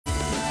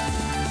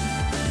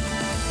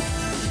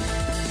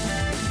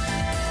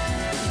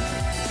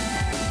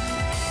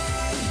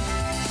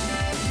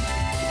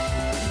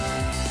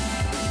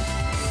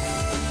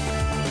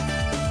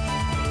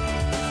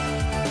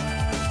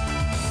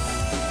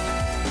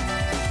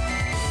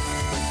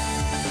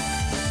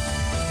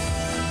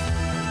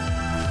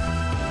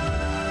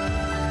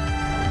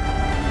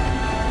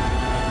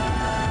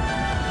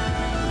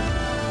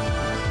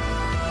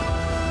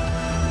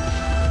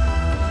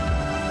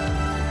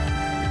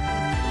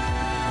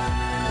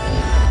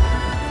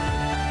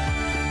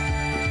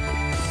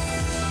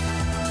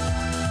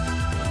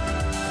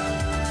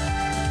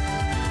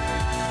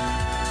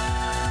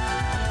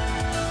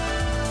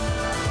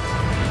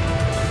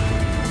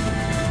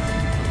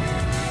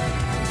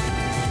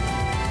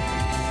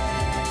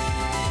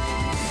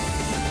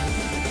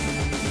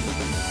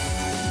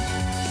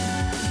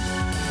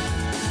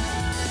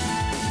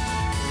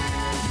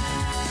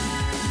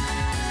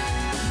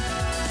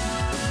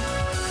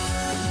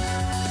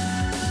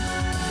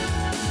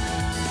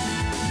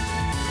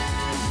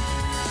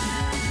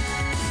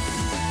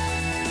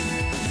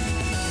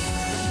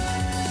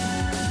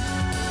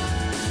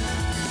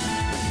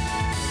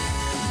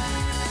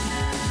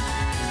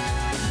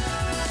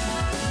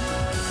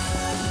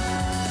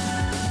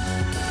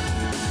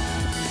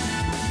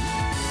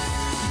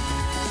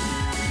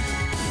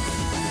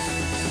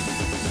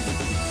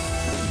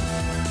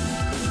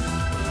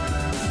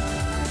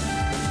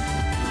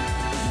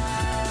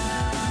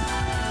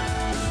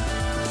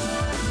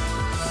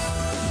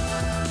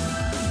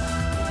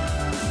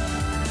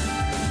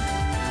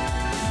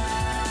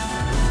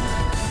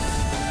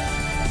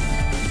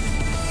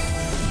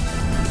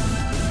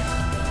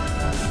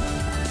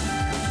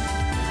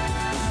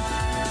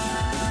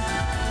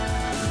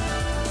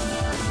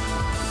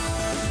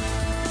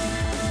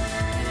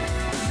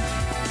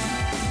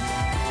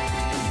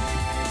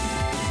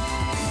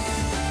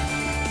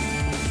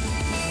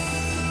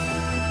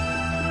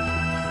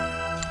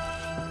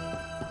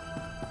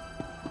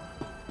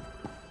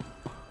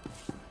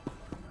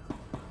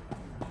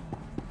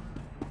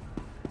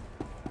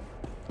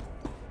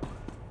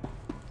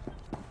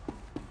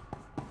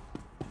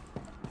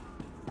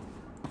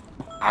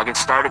I'll get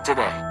started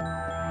today.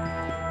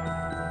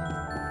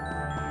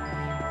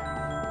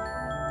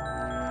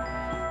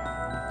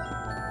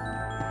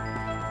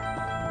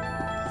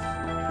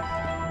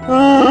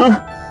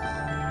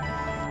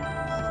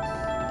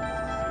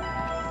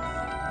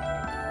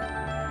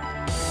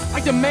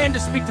 I demand to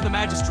speak to the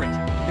magistrate.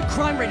 The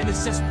crime rate in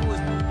this cesspool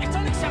it's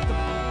unacceptable.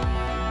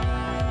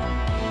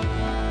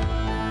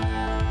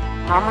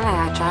 Normally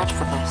I charge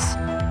for this.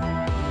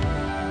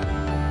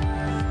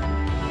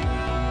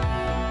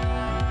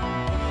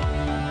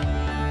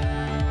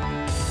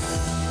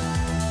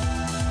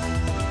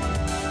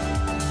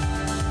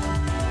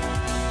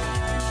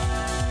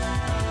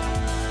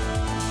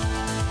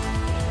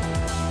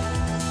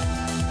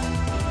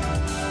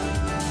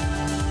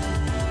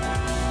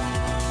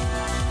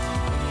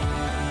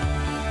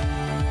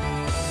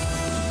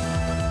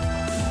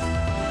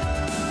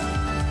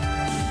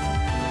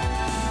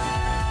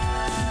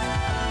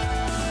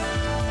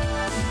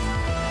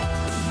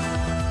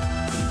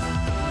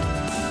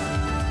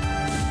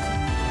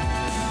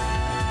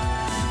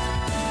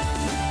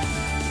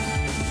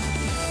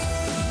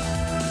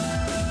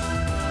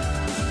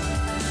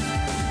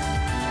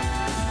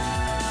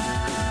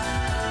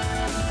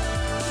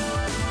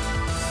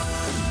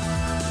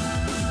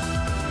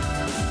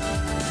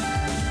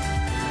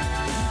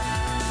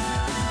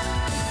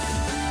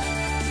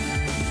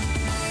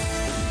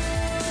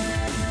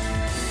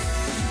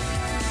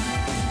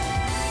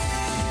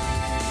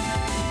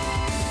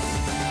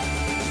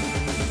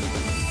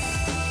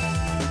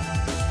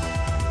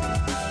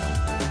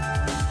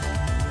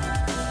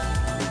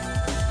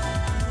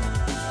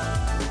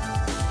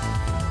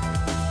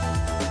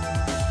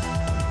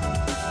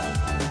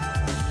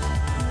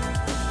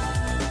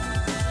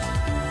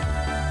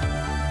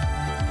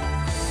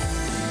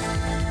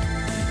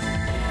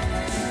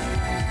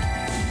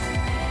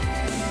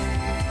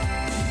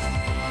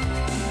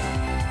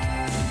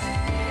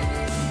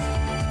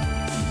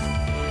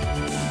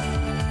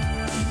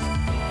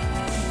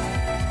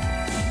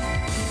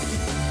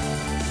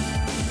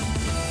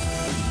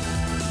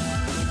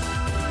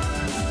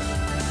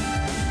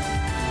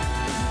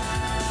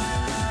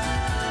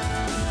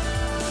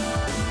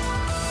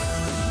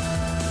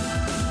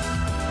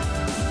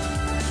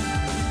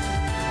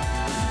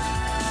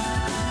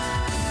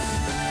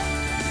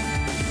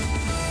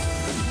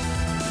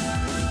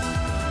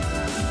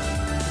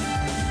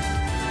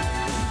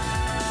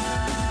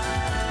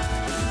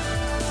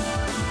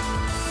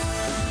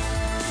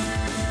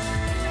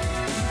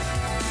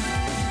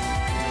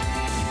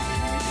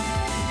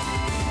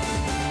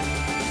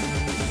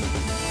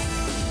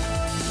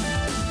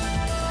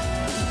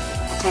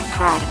 I take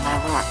pride in my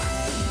work.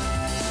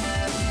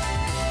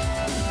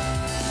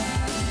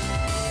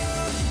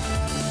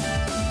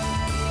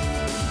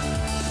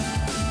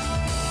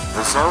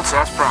 Results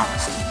as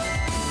promised.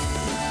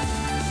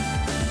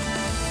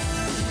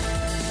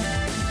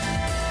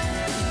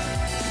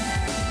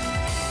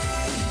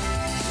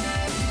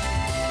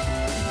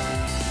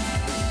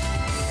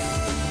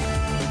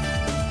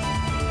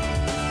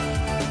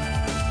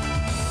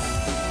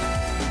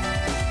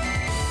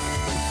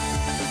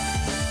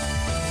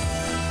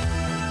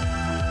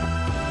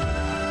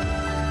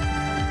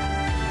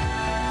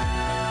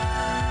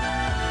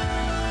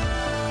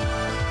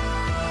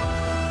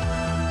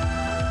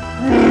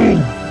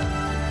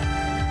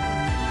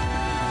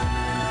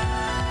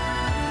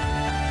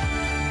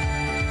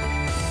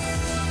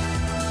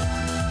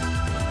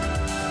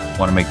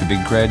 Want to make the big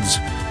creds?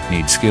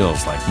 Need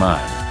skills like mine.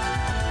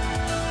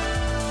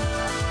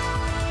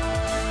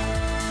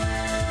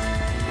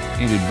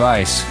 Need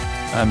advice?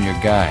 I'm your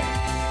guy.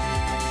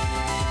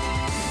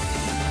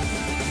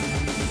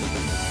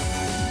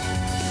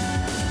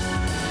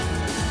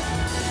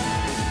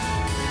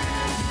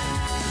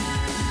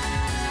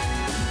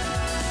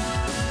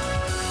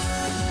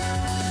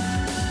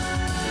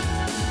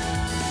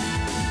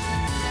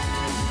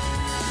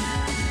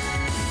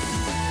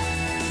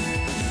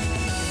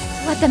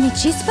 What, mi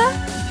chispa?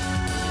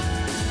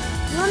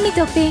 No, mi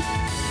topi.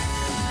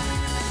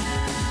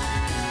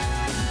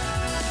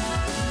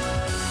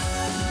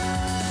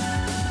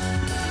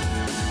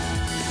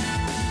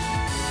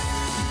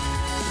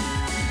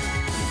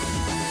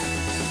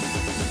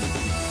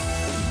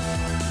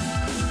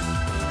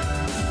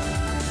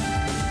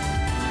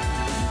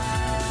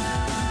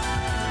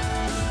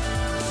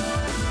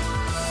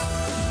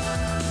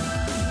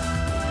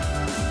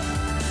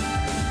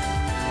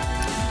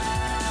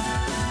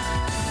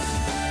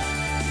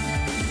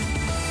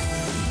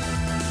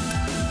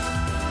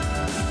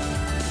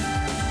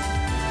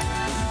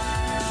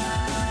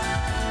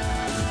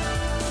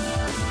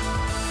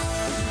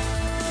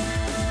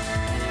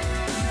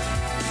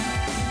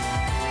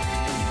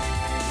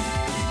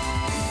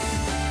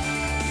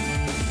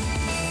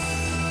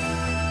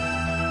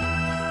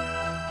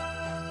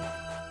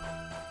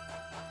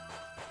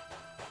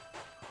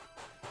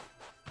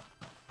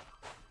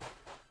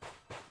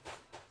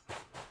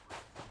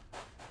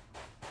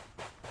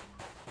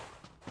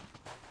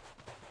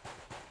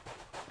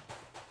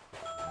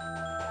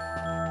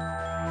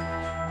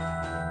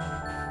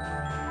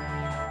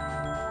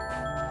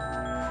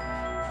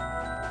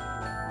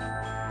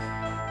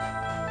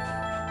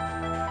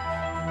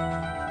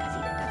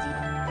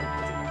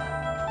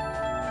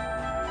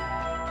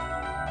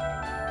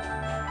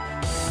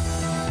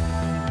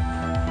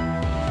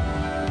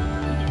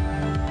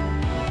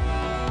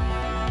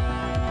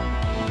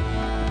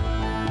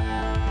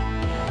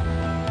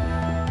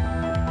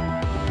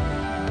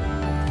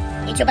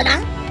 你去吧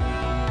拿。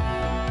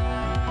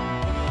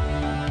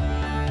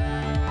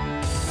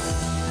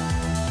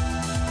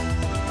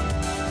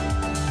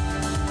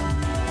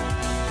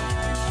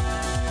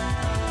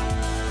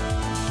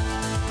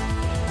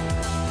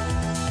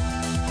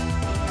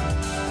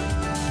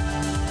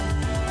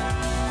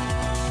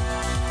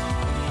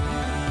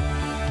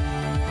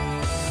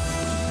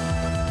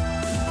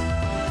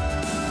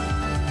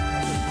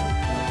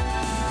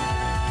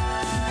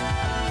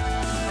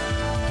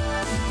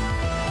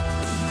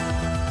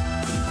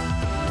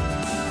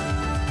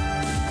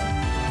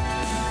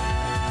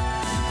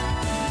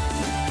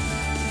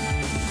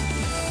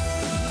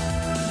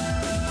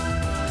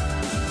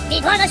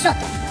Ritorno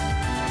sotto.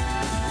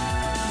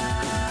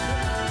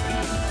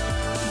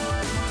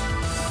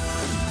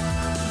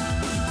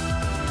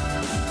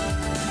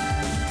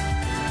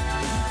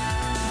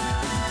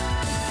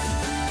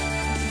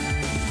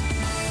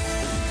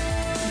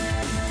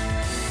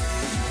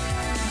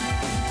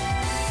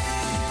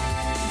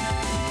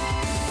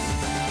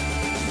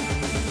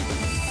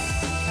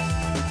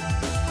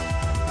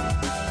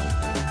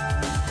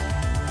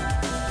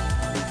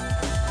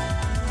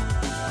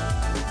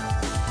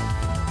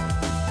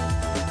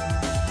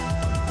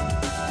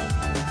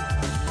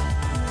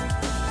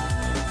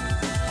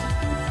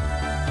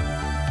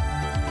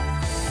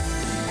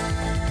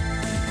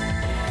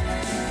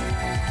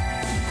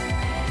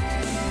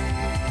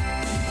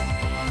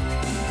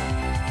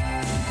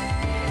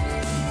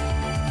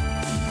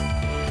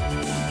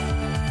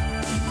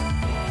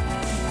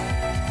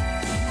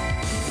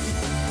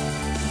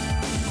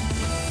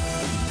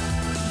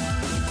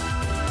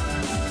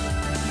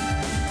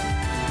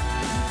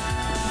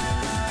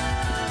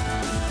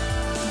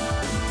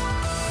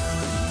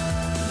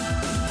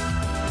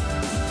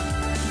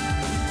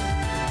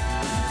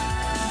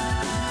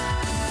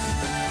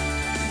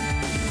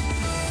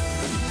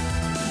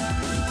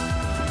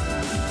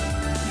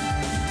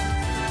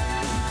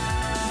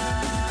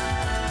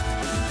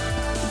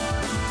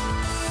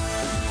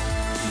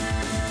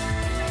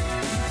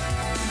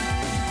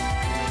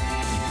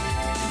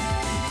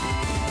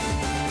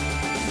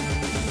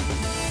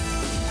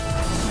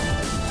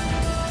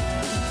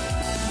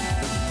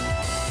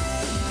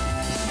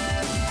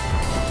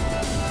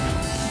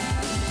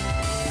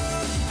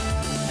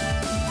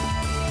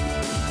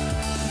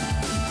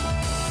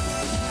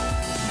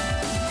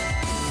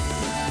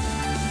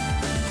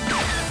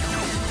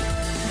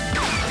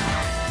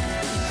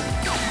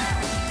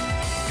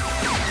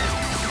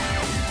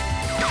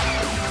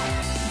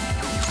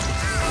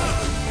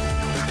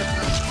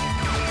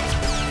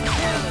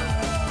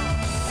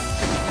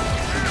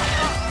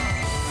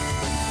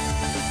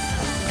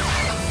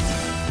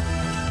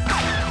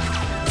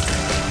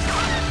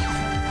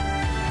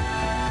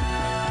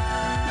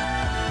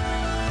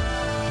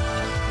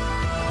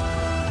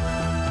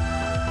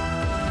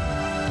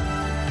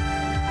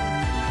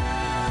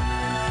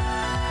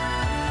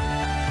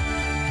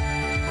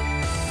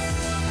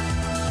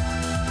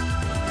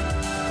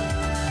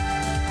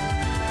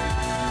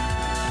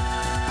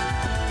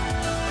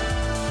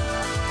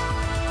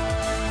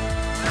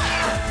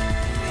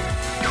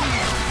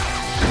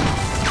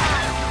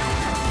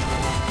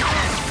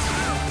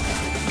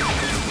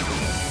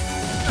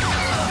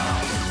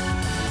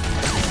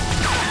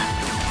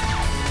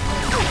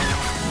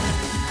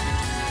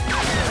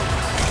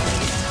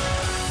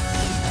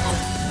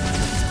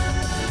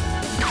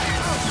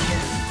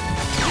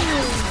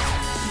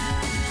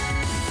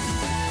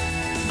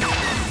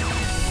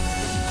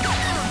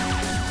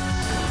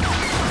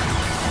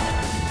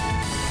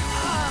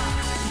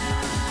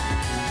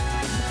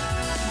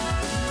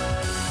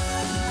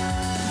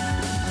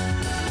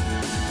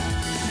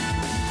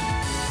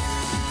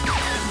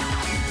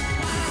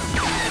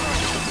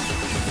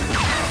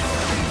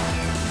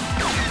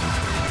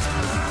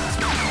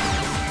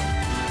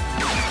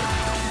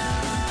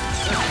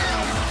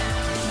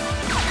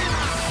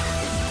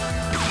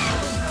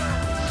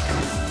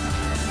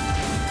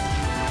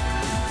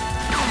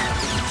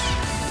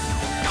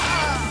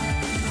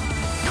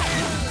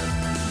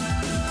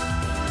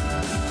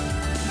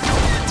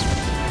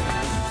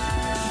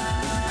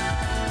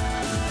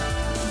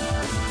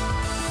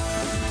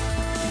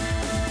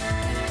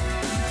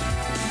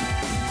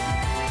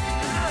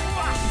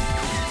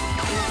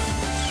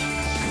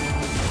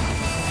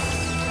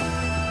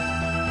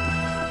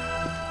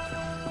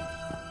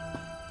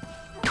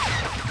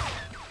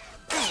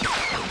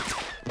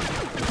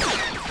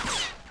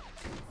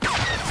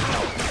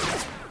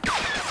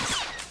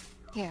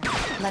 Here,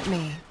 let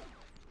me.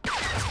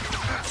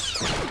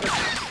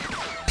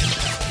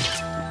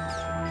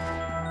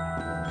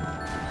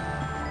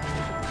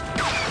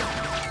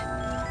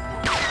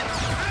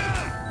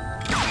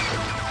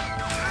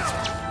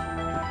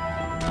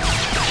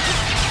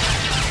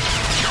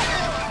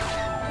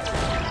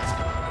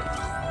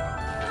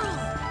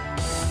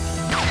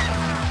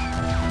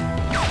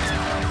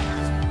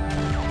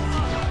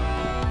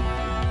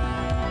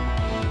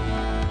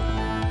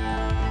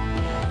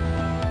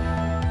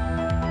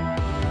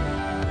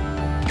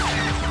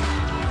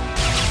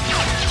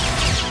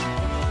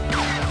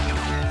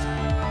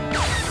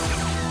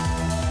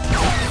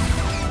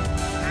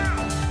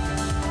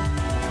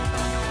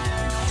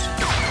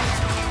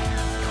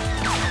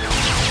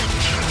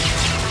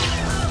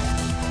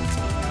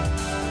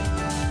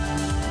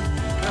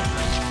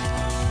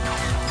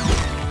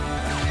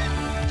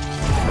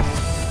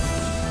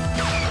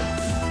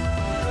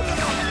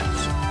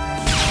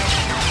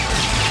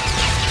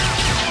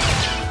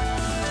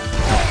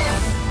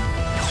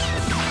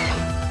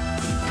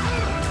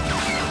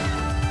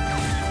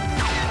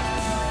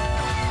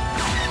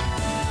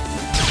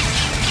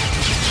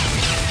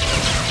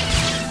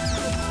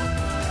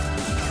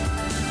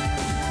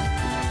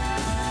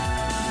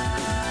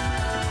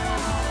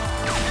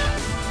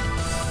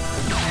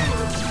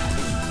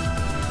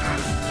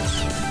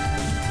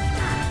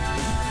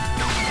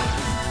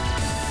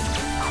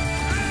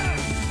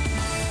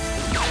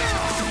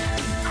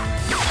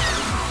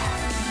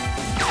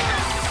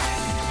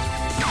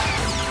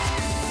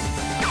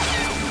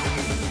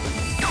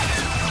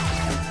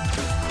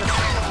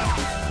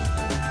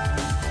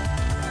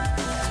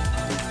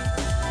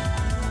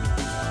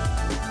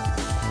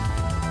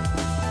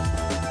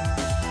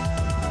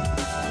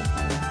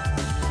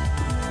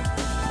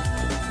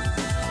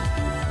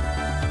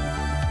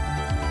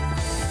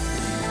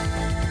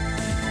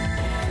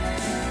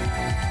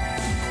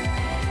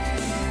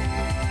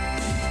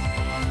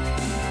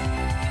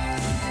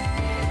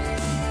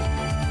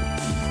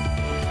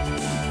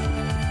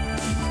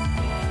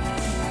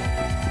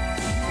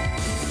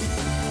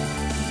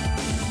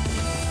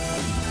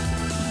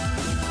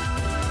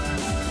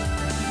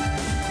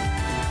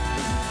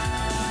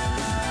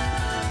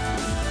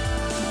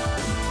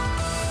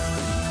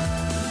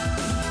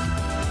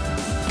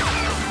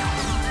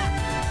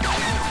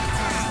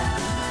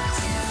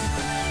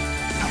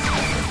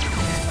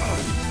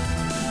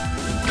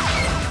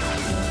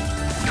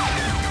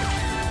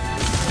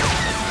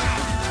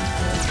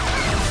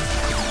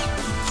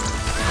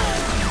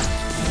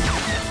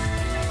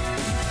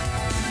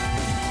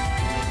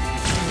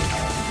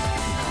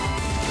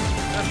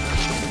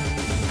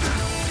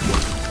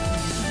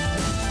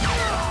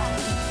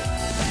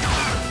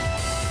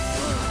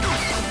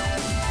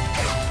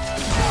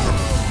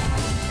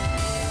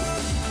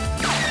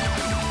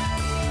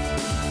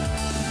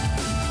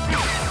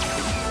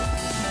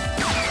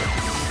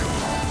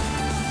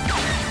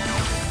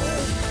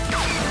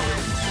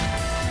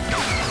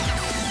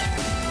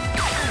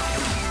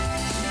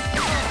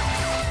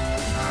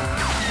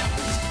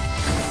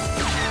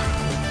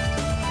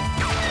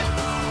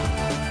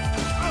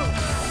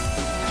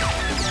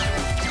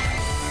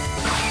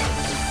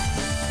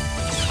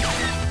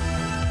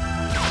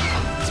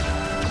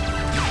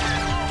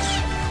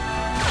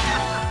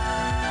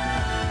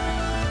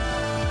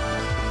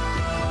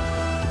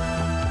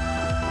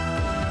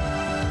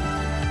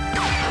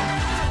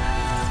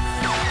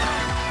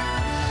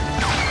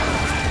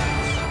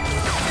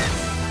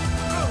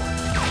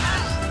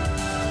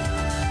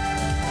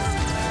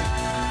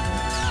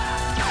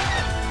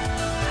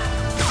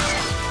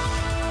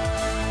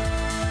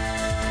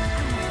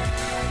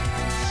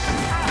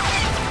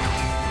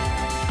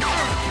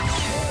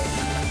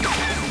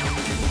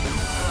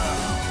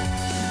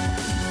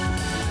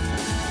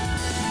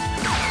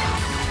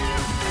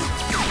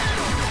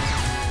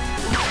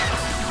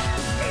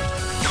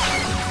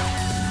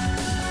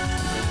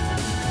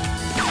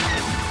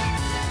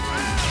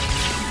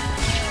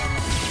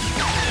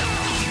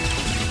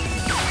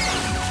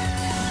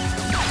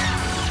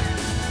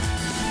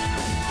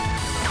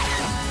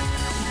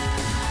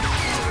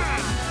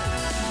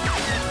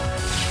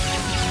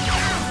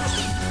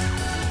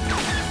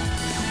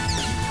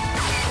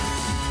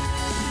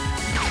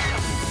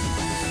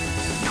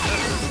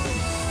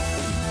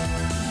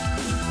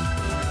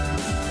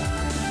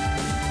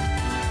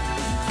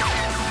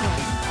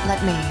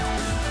 Let me.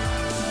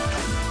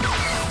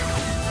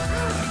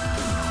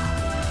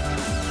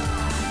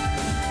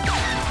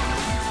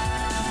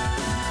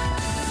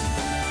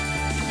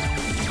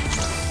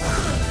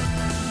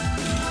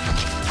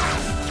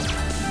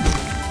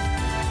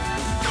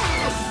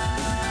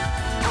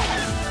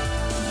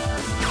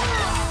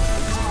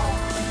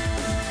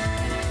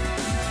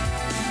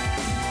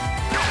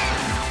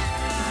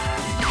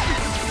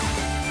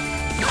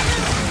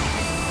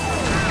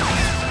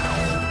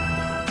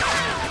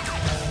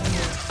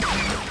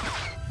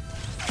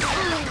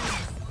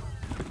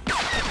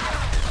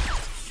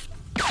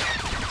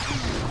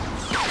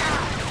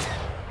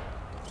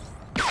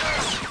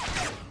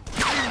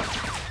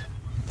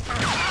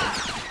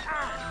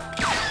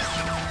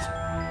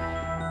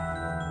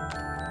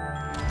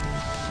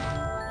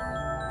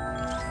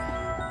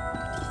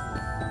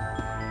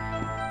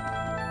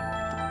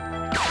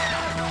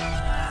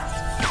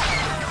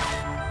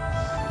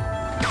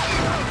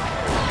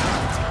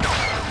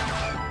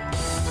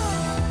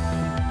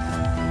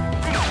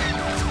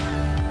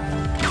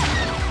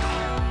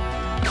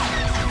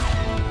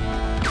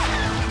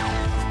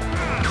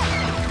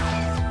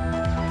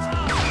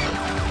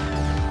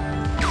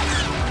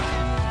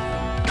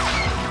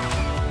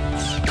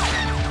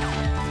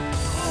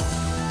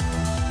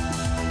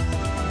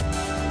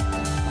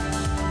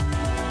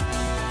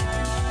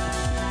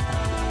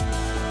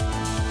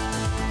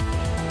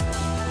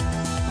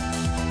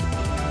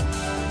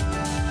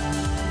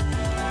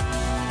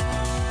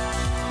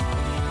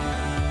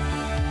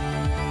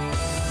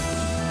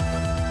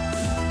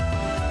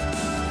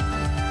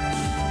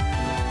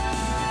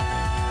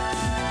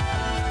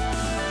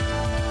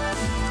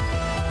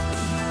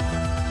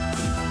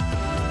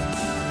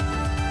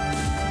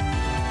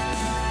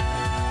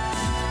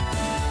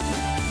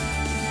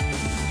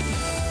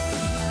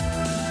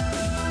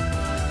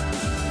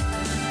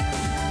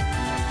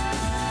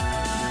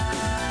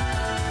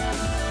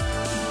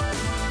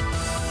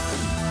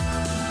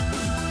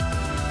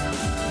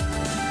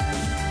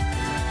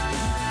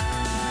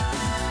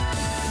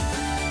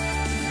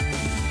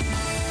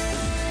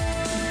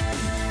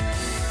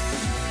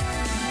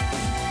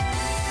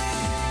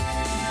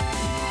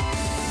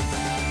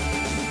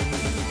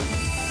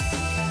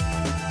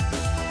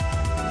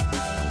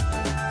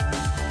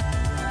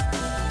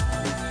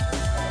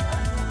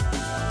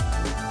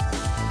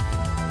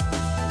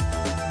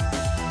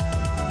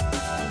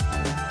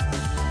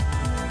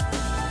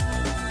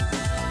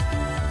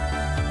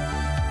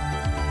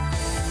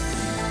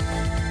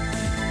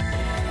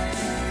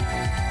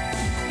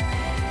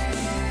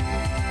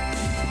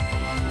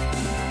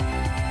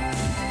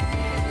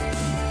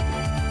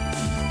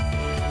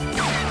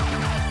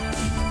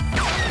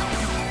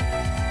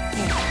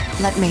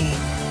 Let me.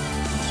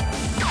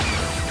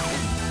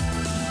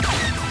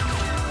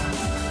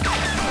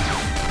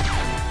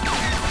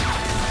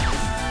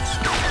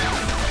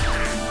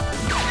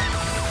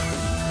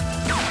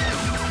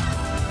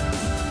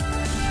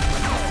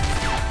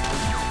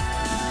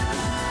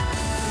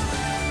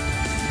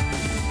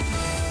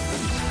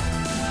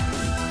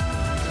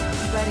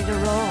 Ready to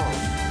roll.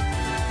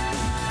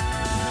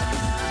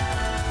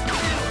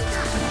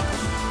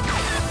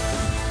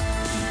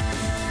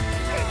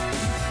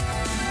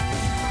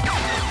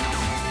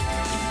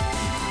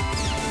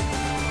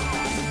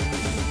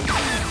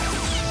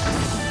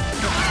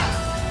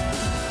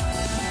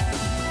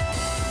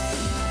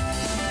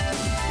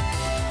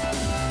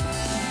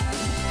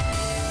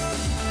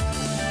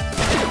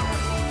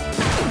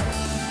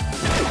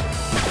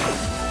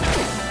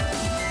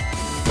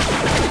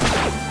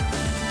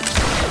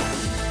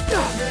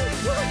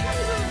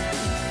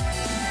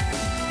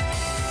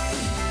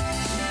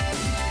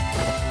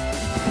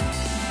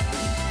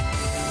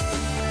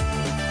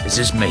 Does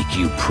this make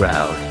you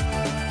proud?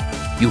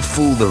 You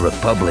fool the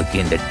Republic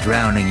into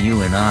drowning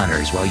you in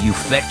honors while you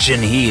fetch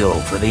and heal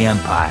for the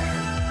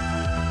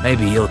Empire.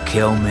 Maybe you'll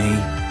kill me,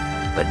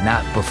 but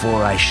not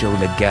before I show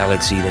the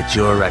galaxy that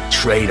you're a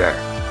traitor.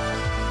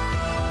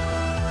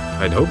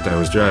 I'd hoped I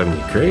was driving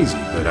you crazy,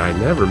 but I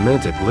never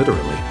meant it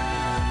literally.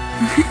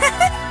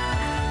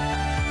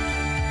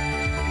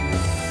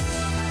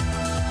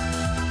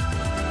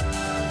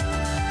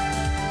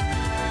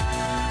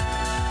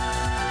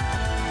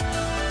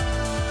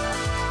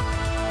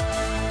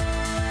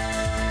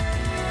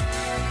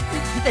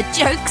 The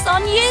joke's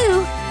on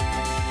you!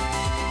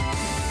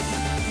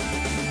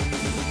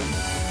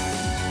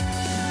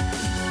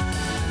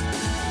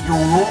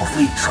 You're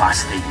awfully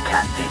trusting,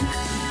 Captain.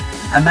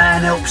 A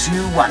man helps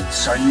you once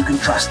so you can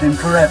trust him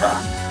forever.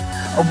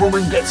 A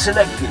woman gets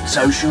selected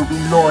so she'll be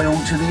loyal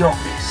to the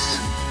office.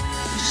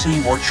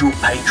 See what your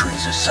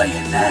patrons are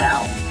saying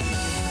now.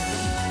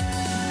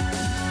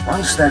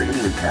 Once that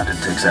idiot captain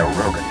takes out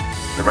Rogan,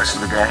 the rest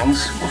of the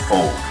gangs will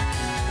fold.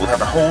 We'll have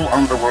the whole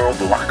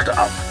underworld locked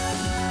up.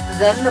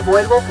 Then the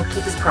Void Wolf will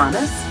keep his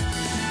promise?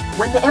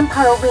 When the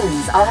Empire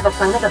wins, I'll have a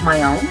planet of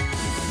my own?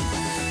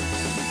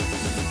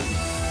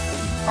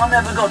 I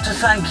never got to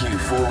thank you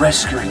for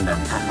rescuing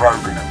them from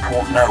Rogan at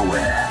Port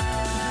Nowhere.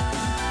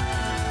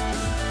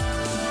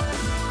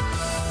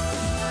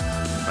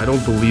 I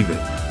don't believe it.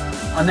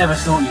 I never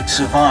thought you'd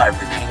survive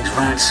the King's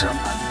ransom,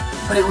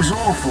 but it was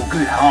awful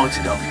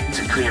good-hearted of you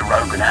to clear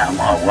Rogan out of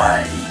my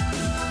way.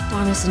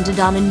 Darmus and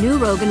Dodonna knew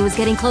Rogan was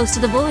getting close to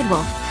the Void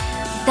Wolf.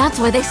 That's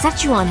why they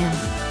set you on him.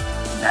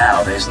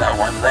 Now there's no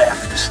one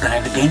left to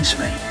stand against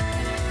me.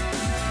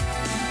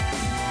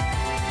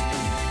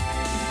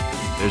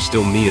 There's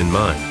still me and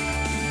mine.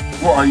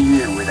 What are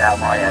you without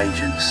my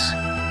agents?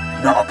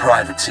 Not a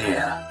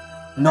privateer,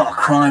 not a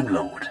crime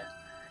lord.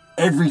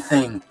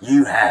 Everything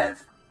you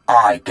have,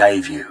 I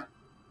gave you.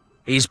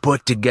 He's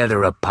put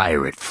together a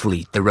pirate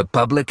fleet. The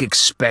Republic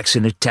expects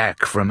an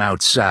attack from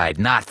outside,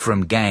 not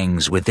from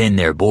gangs within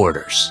their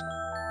borders.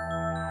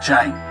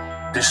 Shane,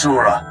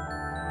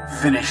 Desora,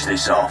 finish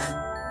this off.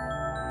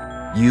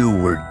 You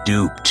were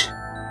duped.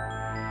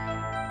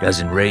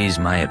 Doesn't raise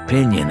my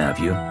opinion of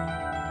you,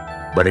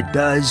 but it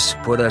does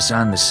put us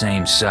on the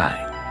same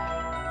side.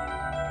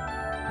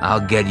 I'll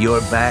get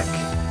your back,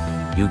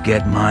 you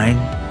get mine.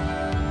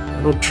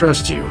 I don't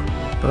trust you,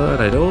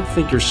 but I don't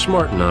think you're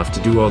smart enough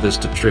to do all this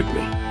to trick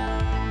me.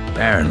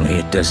 Apparently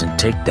it doesn't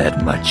take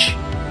that much.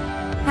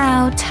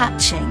 How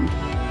touching.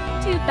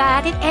 Too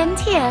bad it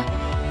ends here.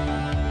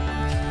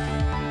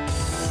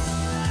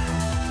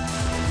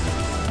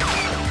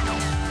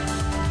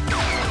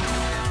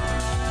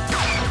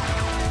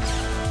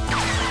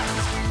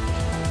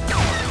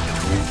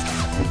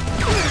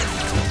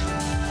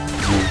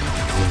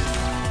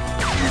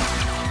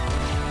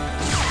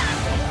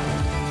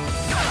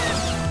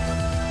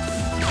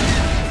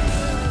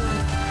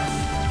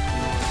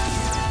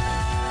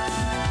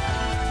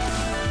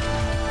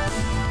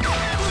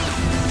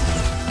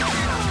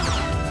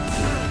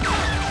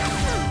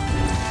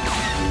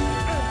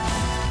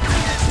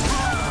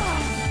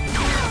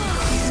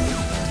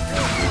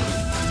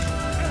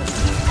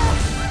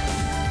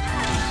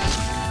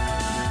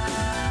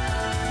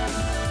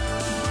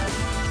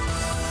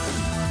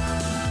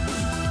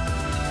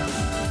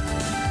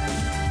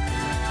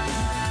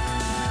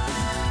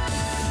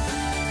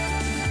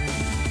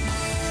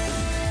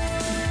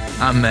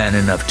 I'm man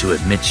enough to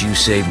admit you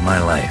saved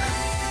my life.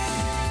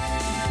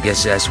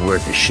 Guess that's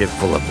worth a ship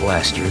full of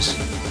blasters.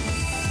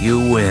 You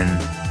win.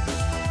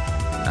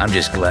 I'm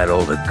just glad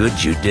all the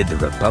good you did the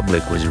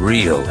Republic was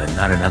real and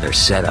not another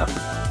setup.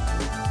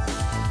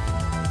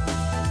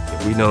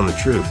 If we'd known the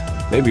truth,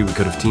 maybe we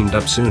could have teamed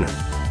up sooner.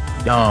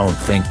 Don't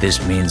think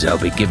this means I'll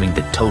be giving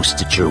the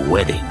toast at your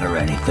wedding or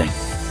anything.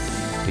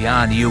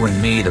 Beyond you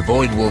and me, the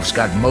Void Wolf's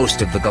got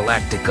most of the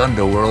galactic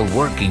underworld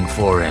working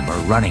for him or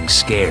running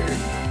scared.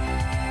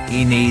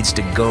 He needs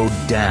to go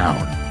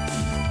down,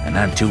 and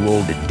I'm too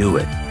old to do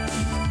it.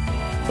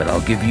 But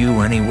I'll give you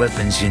any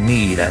weapons you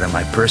need out of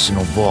my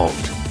personal vault.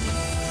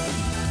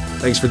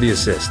 Thanks for the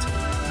assist.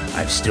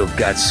 I've still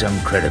got some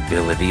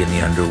credibility in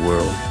the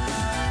underworld.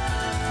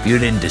 If you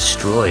didn't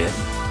destroy it,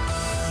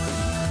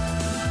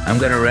 I'm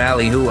gonna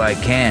rally who I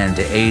can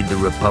to aid the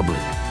Republic.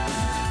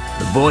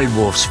 The Void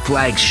Wolf's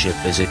flagship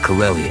is at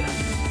Corellia.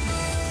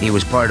 He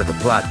was part of the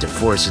plot to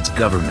force its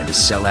government to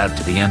sell out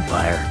to the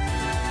Empire.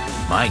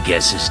 My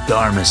guess is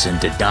Darmus and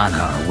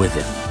Dodonna are with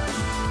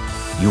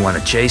him. You want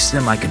to chase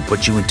them, I can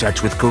put you in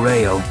touch with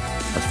Correo,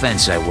 a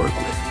fence I work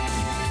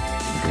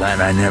with. I'm glad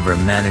I never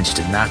managed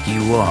to knock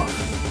you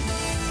off.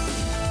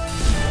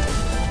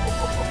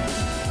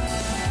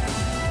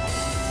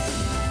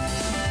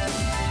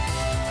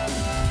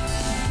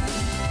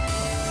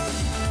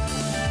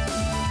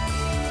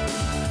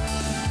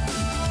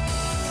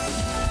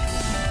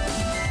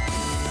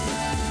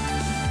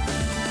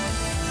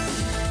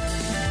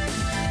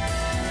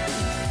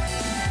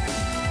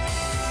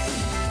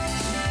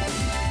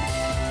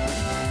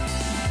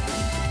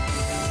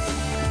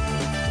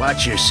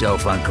 Watch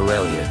yourself on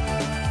Corellia.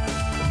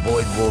 The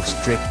Void Wolf's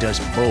tricked us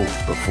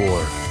both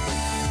before.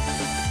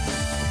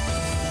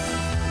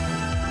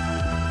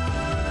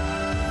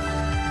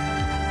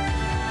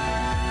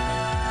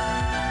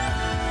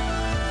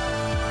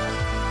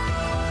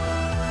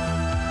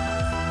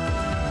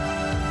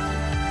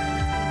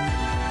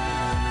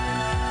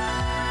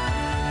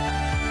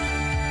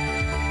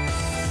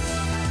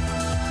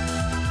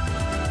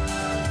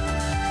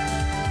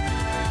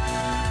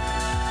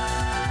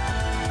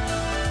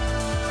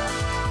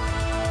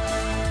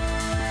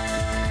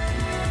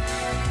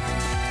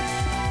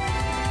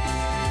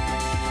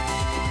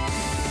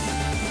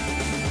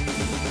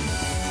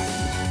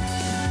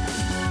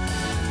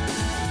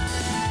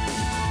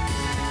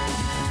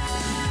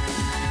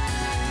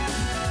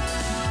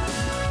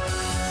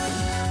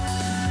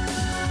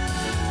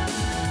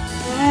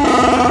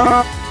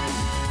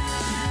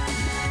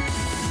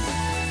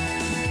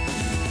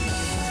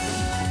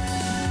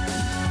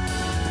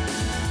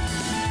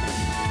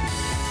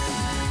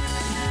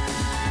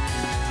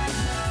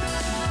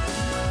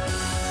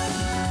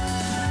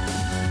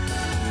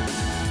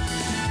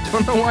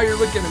 Don't know why you're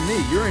looking at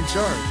me. You're in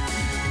charge.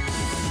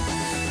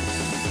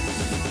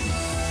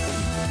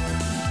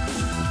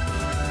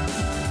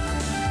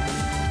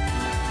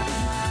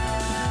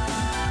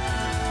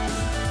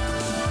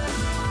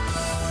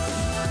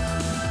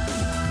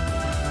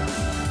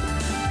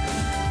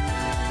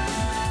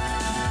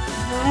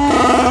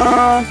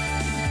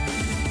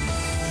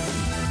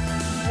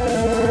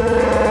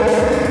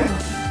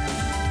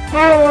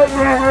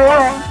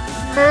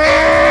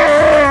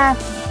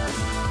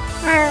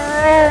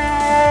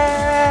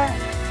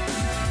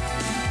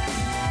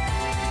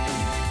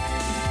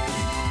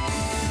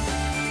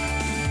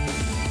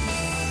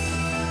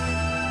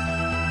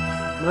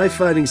 My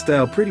fighting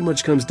style pretty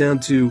much comes down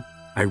to,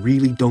 I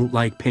really don't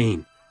like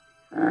pain.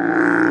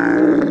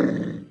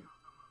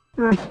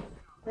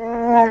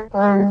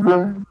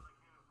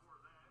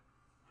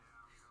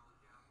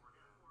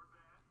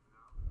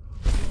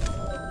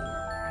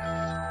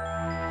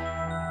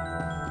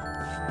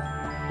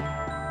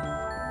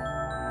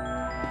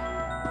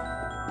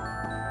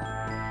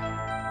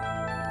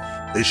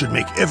 They should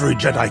make every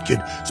Jedi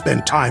kid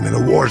spend time in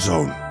a war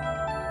zone.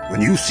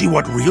 When you see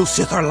what real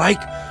Sith are like,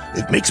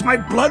 it makes my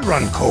blood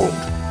run cold.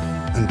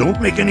 And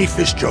don't make any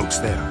fish jokes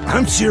there.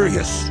 I'm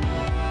serious.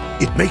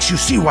 It makes you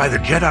see why the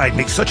Jedi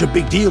make such a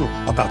big deal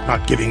about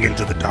not giving in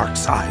to the dark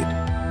side.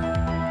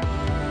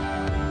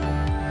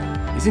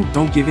 Isn't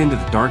don't give in to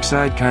the dark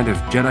side kind of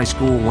Jedi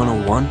School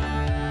 101?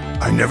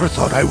 I never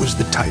thought I was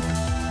the type.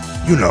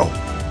 You know,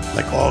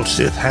 like all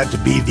Sith had to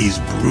be these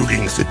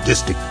brooding,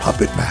 sadistic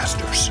puppet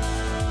masters.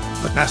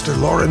 But Master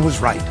Lauren was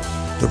right.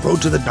 The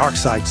road to the dark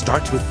side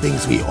starts with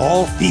things we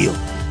all feel.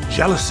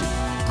 Jealousy,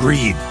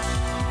 greed.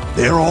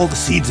 They're all the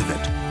seeds of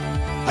it.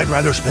 I'd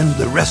rather spend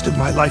the rest of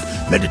my life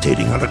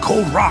meditating on a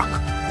cold rock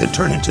than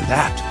turn into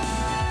that.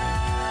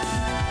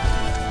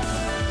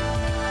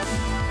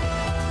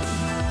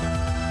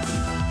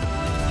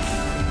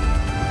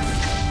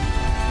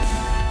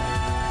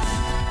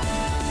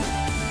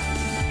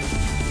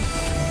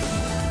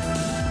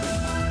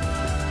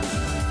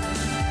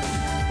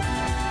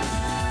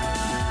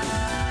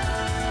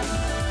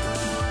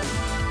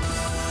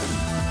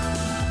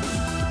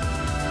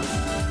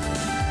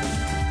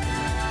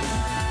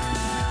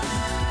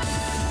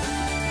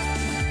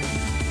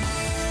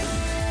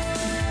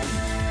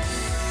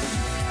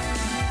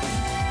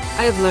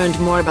 I have learned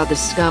more about the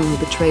scum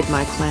who betrayed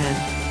my clan.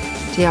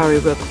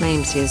 Tiari Rook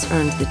claims he has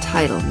earned the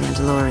title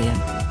Mandalorian.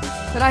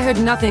 But I heard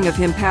nothing of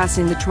him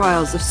passing the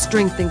trials of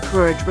strength and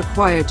courage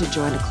required to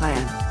join a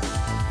clan.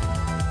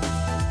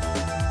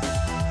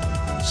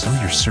 Sell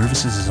your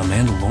services as a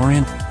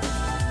Mandalorian?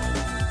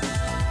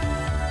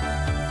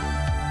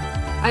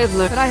 I have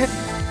learned, but I heard...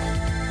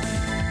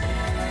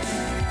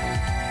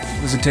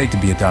 What does it take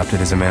to be adopted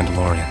as a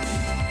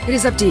Mandalorian? It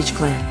is up to each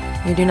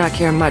clan. We do not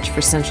care much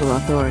for central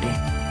authority.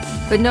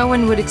 But no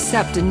one would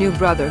accept a new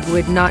brother who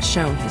had not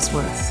shown his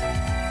worth.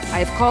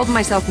 I have called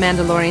myself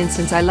Mandalorian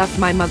since I left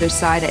my mother's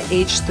side at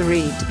age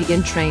 3 to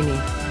begin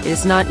training. It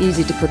is not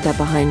easy to put that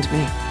behind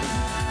me.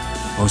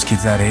 Most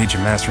kids that age are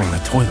mastering the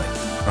toilet,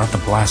 not the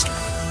blaster.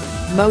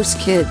 Most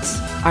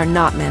kids are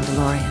not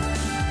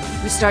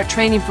Mandalorian. We start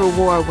training for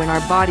war when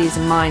our bodies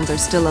and minds are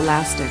still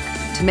elastic,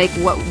 to make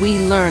what we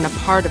learn a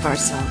part of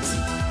ourselves.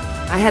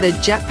 I had a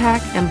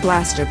jetpack and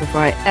blaster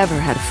before I ever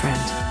had a friend.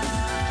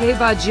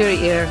 Keva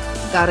Jirir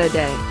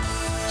Darade,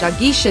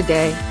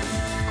 Jagishade,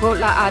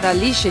 Kotla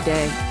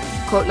Adalishade,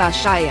 Kotla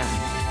Shaya.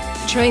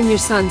 Train your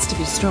sons to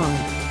be strong,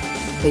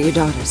 but your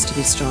daughters to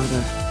be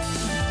stronger.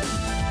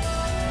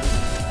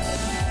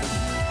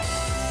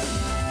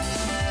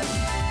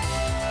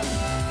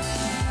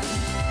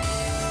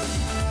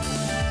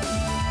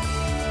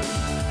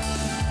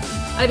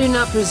 I do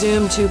not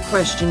presume to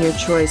question your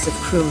choice of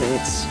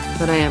crewmates,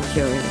 but I am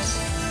curious.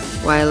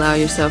 Why allow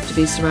yourself to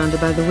be surrounded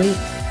by the weak?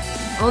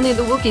 Only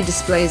the Wookiee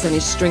displays any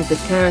strength of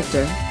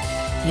character.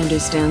 He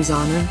understands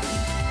honor.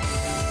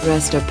 The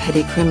rest are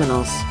petty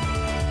criminals.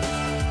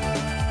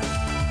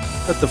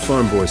 Cut the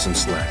farm boy some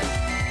slack.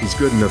 He's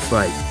good in a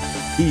fight.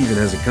 He even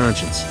has a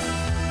conscience.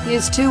 He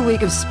is too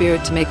weak of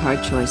spirit to make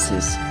hard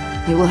choices.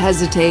 He will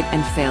hesitate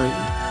and fail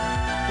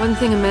you. One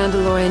thing a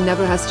Mandalorian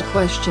never has to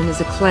question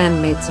is a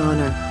clanmate's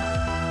honor.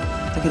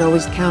 I could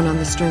always count on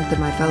the strength of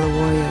my fellow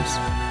warriors.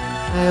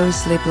 I always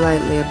sleep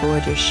lightly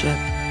aboard your ship.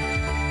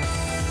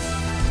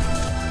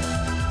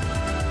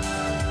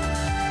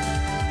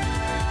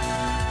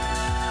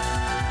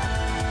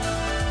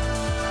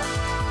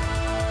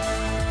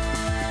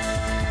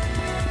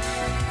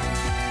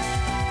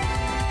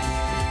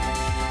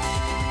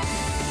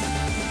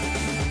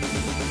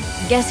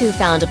 Guess who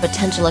found a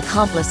potential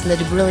accomplice in the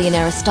Dubrillian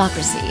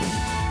aristocracy?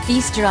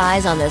 Feast your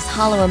eyes on this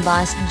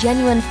hollow-embossed,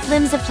 genuine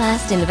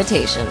flimsiplast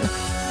invitation.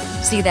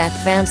 See that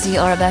fancy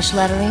Arabesh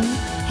lettering?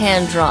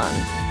 Hand-drawn,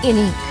 in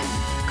ink,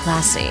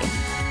 classy.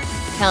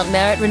 Count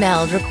Merritt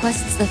Reneld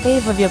requests the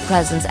favor of your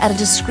presence at a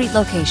discreet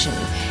location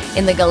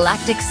in the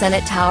Galactic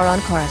Senate Tower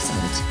on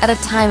Coruscant at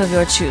a time of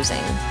your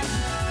choosing.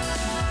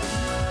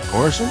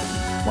 Coruscant?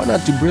 Why not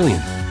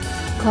Dubrillian?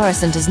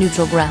 Coruscant is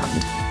neutral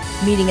ground.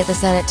 Meeting at the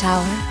Senate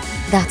Tower?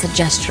 That's a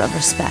gesture of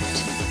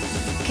respect.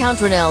 Count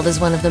Reneld is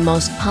one of the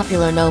most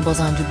popular nobles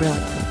on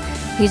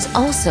Dubrillian. He's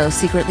also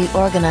secretly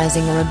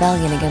organizing a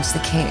rebellion against the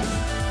king.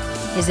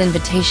 His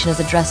invitation is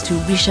addressed to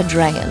Risha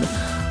Drayan,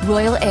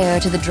 royal heir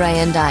to the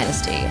Drayan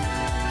dynasty.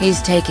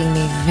 He's taking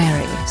me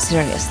very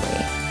seriously.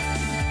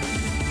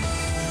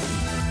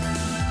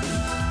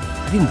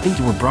 I didn't think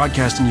you were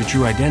broadcasting your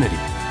true identity.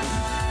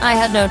 I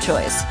had no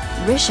choice.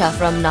 Risha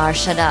from Nar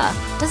Shaddaa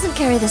doesn't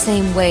carry the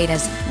same weight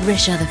as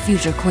Risha the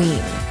future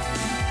queen.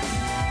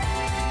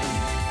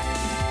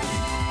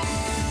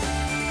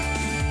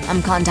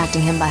 I'm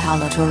contacting him by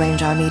holo to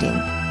arrange our meeting.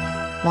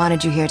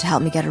 Wanted you here to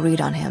help me get a read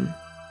on him.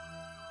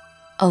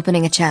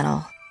 Opening a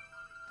channel.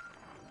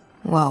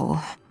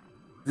 Whoa.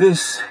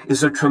 This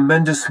is a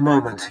tremendous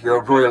moment,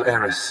 your royal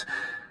heiress.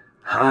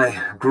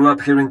 I grew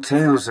up hearing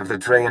tales of the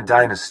Drayan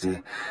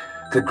dynasty,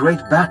 the great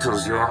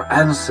battles your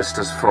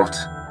ancestors fought.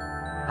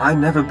 I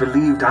never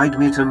believed I'd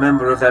meet a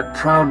member of that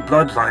proud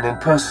bloodline in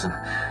person.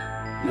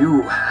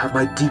 You have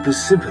my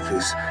deepest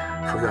sympathies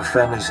for your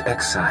family's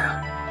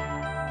exile.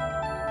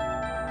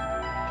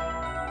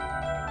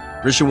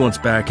 Risha wants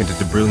back into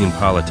Debrillion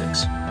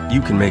politics. You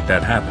can make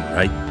that happen,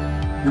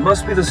 right? You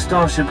must be the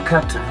starship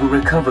captain who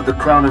recovered the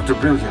crown of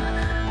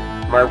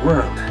Debrillion. My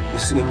world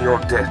is in your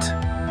debt.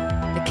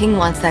 The king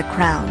wants that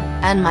crown,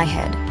 and my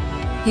head.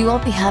 He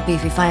won't be happy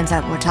if he finds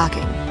out we're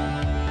talking.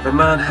 The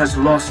man has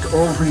lost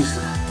all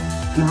reason.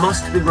 He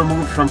must be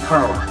removed from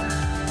power,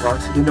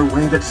 but in a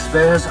way that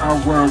spares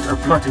our world a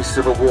bloody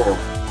civil war.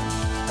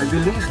 I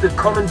believe the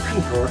common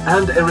people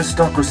and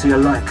aristocracy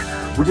alike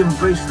would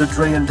embrace the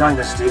Drayan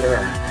dynasty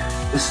heir,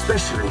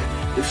 especially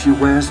if she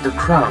wears the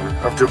crown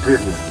of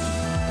Debrillion.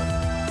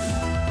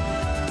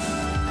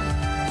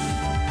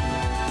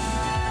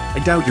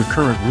 I doubt your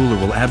current ruler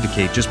will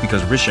abdicate just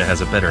because Risha has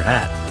a better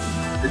hat.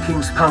 The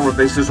king's power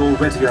base is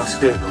already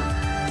unstable.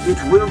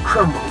 It will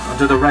crumble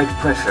under the right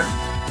pressure.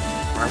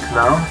 Right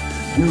now,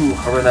 you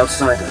are an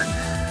outsider.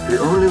 The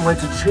only way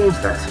to change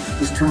that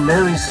is to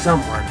marry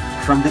someone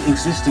from the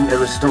existing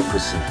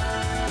aristocracy.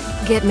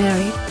 Get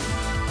married?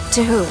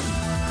 To who?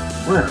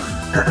 Well,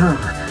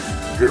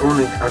 the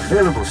only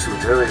available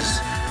suitor is...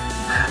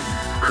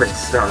 Great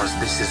stars,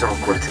 this is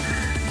awkward.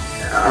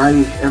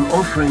 I am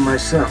offering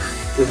myself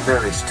in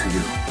marriage to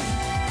you.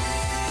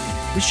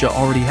 Risha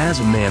already has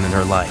a man in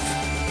her life.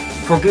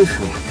 Forgive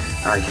me,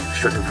 I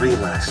should have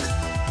realized.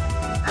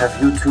 Have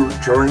you two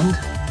joined?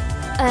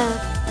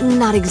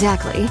 Not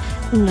exactly.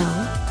 No.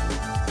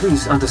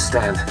 Please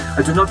understand,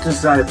 I do not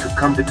desire to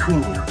come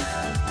between you.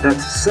 That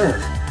said,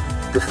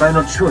 the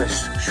final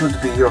choice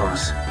should be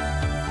yours.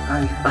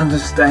 I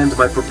understand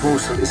my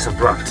proposal is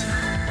abrupt,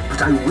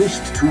 but I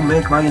wished to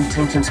make my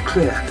intentions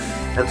clear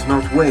and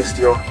not waste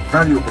your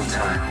valuable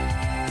time.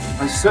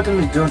 I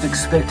certainly don't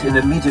expect an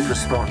immediate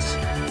response.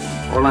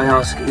 All I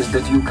ask is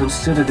that you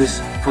consider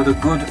this for the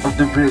good of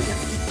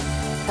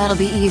Debrillion. That'll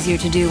be easier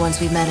to do once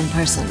we've met in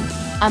person.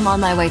 I'm on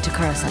my way to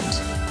Coruscant.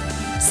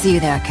 See you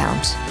there,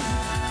 Count.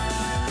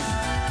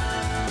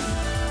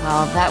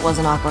 Well, that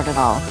wasn't awkward at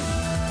all.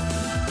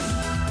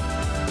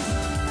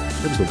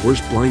 That was the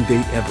worst blind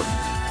date ever.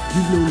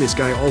 You've known this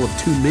guy all of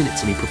 2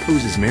 minutes and he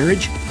proposes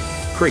marriage?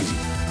 Crazy.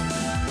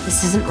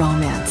 This isn't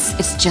romance,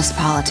 it's just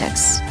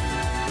politics.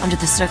 Under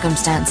the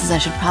circumstances, I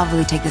should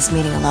probably take this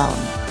meeting alone.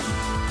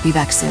 Be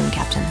back soon,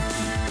 Captain.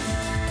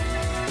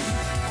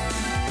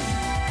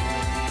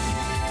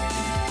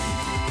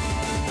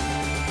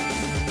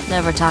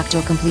 Never talked to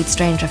a complete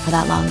stranger for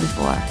that long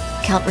before.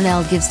 Count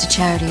Renald gives to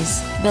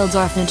charities, builds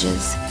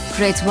orphanages,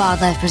 creates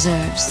wildlife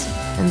preserves,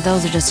 and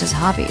those are just his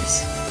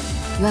hobbies.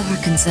 You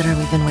ever consider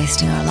we've been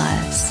wasting our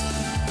lives?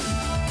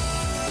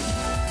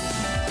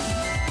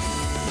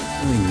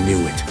 I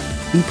knew it.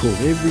 He pulled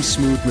every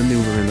smooth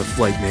maneuver in the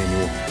flight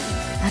manual.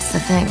 That's the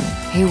thing.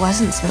 He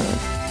wasn't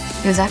smooth.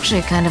 He was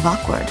actually kind of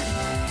awkward.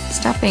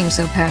 Stop being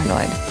so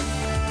paranoid.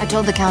 I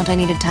told the Count I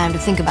needed time to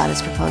think about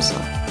his proposal.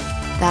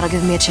 That'll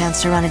give me a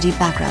chance to run a deep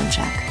background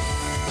check.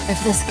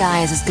 If this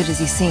guy is as good as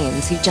he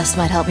seems, he just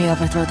might help me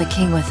overthrow the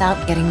king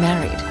without getting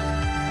married.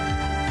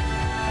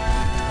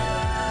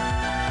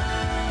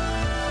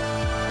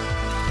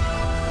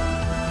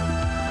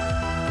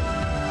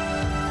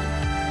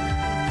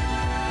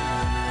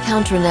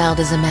 Count Renald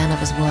is a man of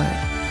his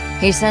word.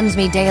 He sends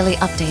me daily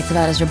updates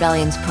about his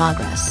rebellion's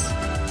progress.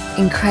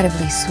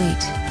 Incredibly sweet,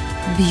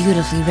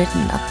 beautifully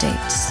written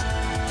updates.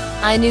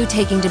 I knew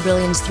taking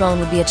Debrillion's throne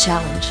would be a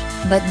challenge,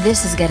 but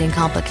this is getting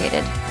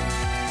complicated.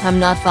 I'm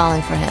not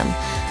falling for him,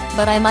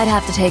 but I might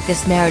have to take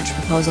this marriage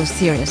proposal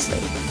seriously.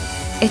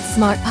 It's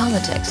smart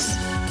politics.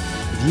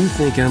 If you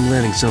think I'm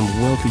letting some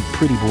wealthy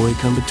pretty boy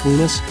come between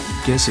us,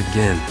 guess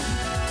again.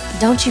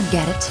 Don't you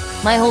get it?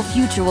 My whole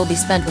future will be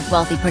spent with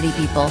wealthy pretty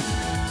people.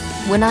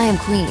 When I am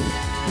queen,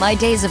 my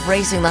days of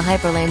racing the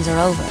hyperlanes are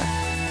over.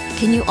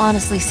 Can you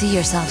honestly see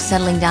yourself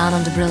settling down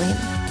on Debrillion?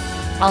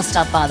 I'll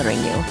stop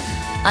bothering you.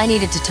 I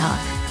needed to talk,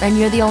 and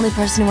you're the only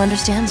person who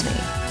understands me.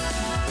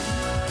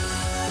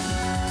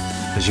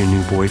 Does your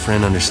new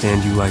boyfriend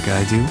understand you like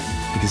I do?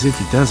 Because if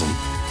he doesn't,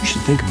 you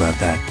should think about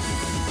that.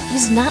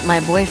 He's not my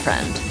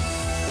boyfriend.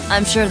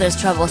 I'm sure there's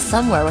trouble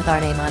somewhere with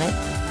our name on it.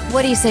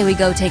 What do you say we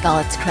go take all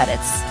its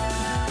credits?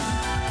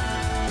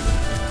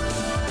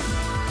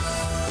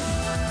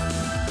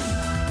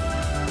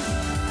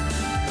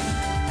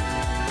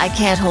 I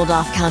can't hold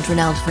off Count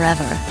Renald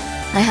forever.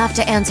 I have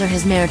to answer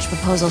his marriage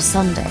proposal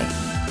someday.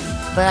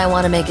 But I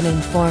want to make an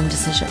informed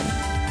decision.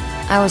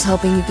 I was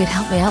hoping you could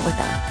help me out with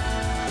that.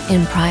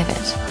 in private.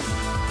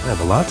 I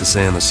have a lot to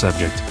say on the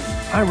subject.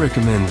 I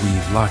recommend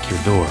we lock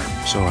your door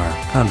so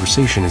our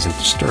conversation isn't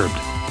disturbed.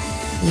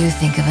 You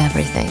think of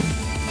everything.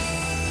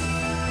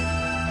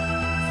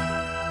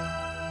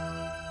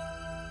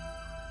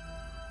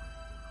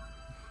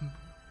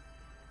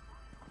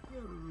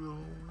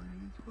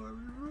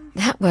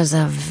 That was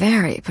a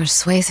very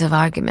persuasive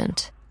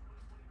argument.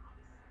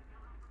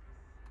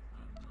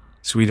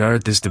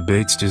 Sweetheart, this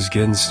debate's just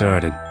getting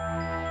started.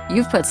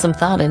 You've put some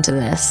thought into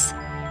this.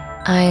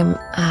 I'm,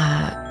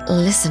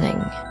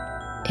 listening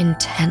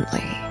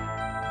intently.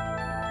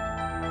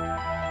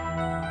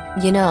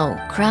 You know,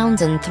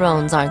 crowns and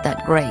thrones aren't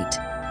that great.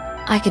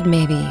 I could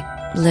maybe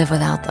live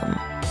without them.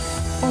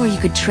 Or you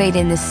could trade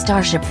in this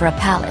starship for a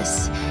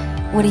palace.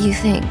 What do you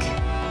think?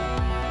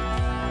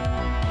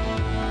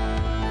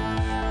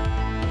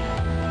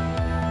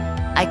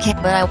 I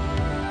can't, but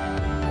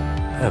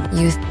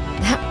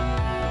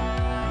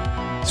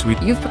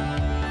Sweet.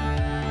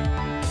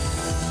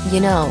 You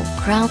know,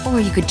 crown, or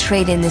you could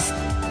trade in this.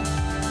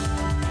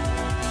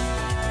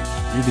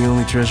 You're the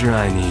only treasure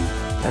I need.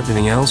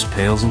 Everything else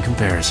pales in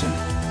comparison.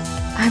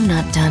 I'm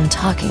not done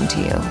talking to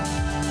you.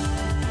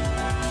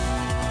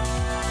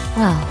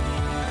 Well,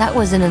 that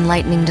was an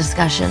enlightening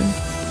discussion.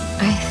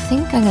 I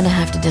think I'm gonna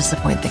have to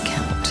disappoint the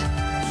Count.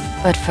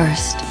 But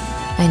first,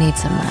 I need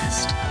some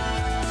rest.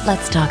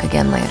 Let's talk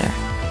again later.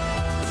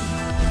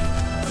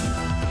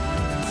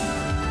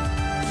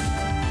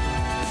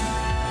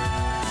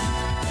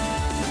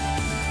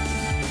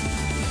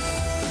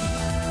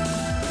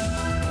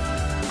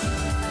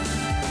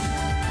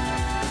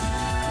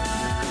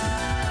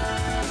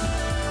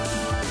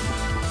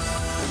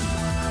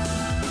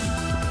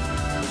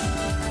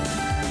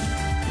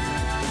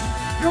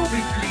 You'll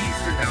be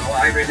pleased to know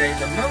I remain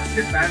the most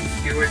advanced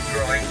steward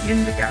droid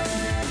in the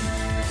galaxy.